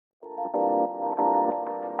What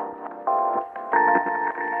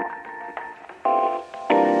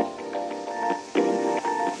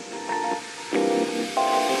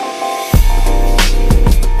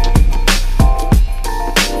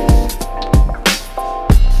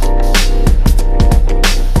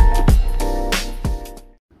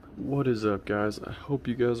is up, guys? I hope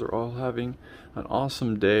you guys are all having an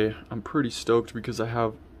awesome day. I'm pretty stoked because I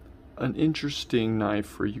have an interesting knife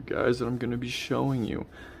for you guys that I'm going to be showing you.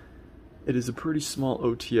 It is a pretty small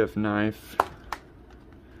OTF knife,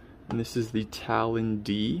 and this is the Tallin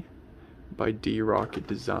by D Rocket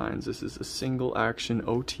Designs. This is a single action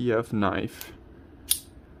OTF knife.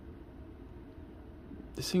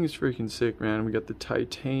 This thing is freaking sick, man. We got the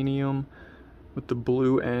titanium with the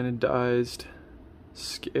blue anodized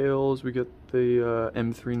scales. We got the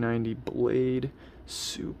M390 blade,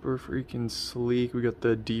 super freaking sleek. We got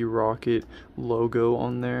the D Rocket logo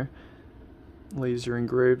on there, laser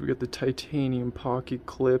engraved. We got the titanium pocket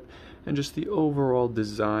clip, and just the overall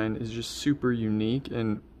design is just super unique,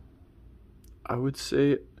 and I would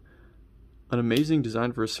say an amazing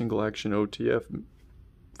design for a single action OTF,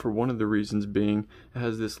 for one of the reasons being it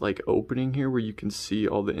has this like opening here where you can see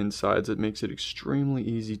all the insides. It makes it extremely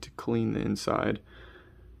easy to clean the inside.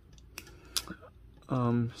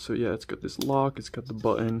 So yeah, it's got this lock, it's got the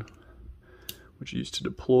button which you use to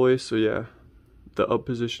deploy. So yeah, the up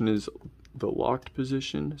position is the locked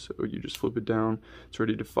position, so you just flip it down, it's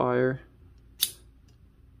ready to fire.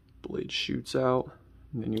 Blade shoots out,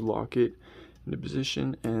 and then you lock it into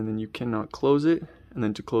position, and then you cannot close it, and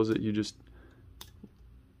then to close it you just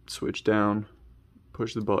switch down,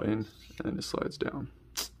 push the button, and then it slides down.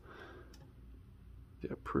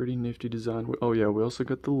 Yeah, pretty nifty design. Oh yeah, we also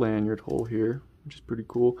got the lanyard hole here, which is pretty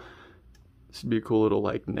cool. This would be a cool little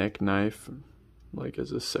like neck knife, like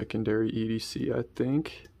as a secondary EDC, I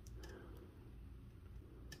think.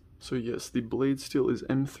 So yes, the blade steel is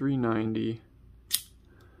M390.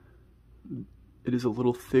 It is a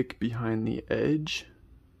little thick behind the edge,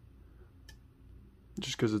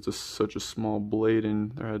 just because it's such a small blade,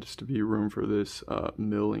 and there has to be room for this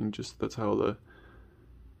milling. Just that's how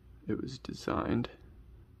it was designed.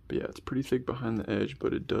 But yeah, it's pretty thick behind the edge,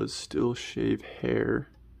 but it does still shave hair.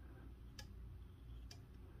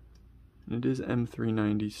 And it is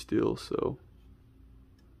M390 steel, so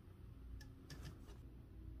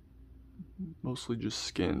mostly just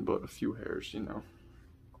skin, but a few hairs, you know.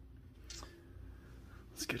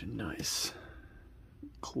 Let's get a nice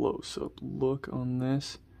close-up look on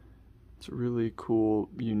this. It's a really cool,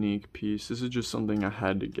 unique piece. This is just something I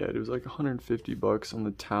had to get. It was like 150 bucks on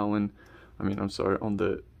the Tallin. I'm sorry, on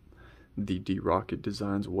the D Rocket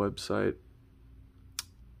Designs website.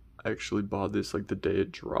 I actually bought this like the day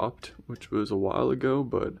it dropped, which was a while ago,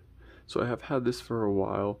 but so I have had this for a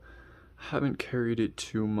while. I haven't carried it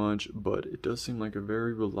too much, but it does seem like a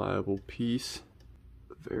very reliable piece.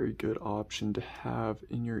 A very good option to have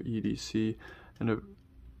in your EDC, and a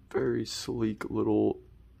very sleek little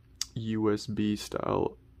USB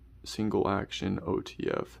style single action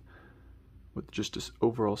OTF with just this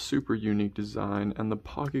overall super unique design, and the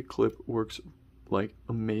pocket clip works like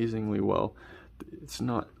amazingly well. It's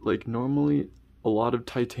not like normally a lot of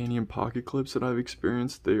titanium pocket clips that I've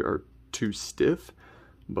experienced, they are too stiff,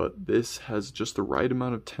 but this has just the right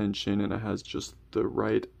amount of tension, and it has just the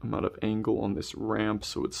right amount of angle on this ramp,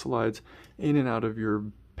 so it slides in and out of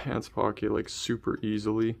your pants pocket like super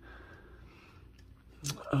easily.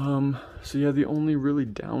 So yeah, the only really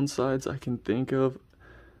downsides I can think of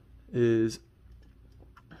is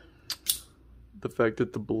the fact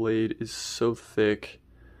that the blade is so thick,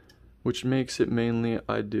 which makes it mainly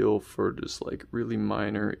ideal for just like really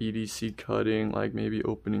minor EDC cutting, like maybe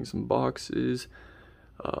opening some boxes,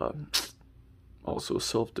 also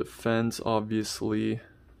self-defense, obviously.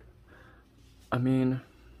 I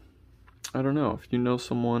don't know, if you know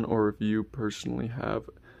someone or if you personally have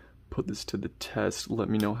put this to the test, let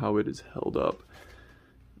me know how it is held up,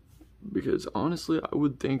 because honestly I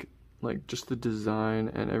would think like just the design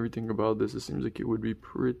and everything about this, it seems like it would be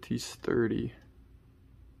pretty sturdy.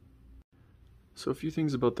 So a few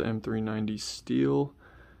things about the M390 steel.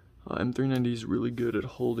 M390 is really good at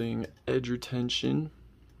holding edge retention.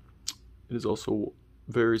 It is also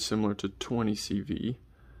very similar to 20CV.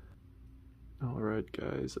 Alright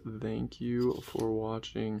guys, thank you for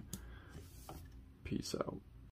watching. Peace out.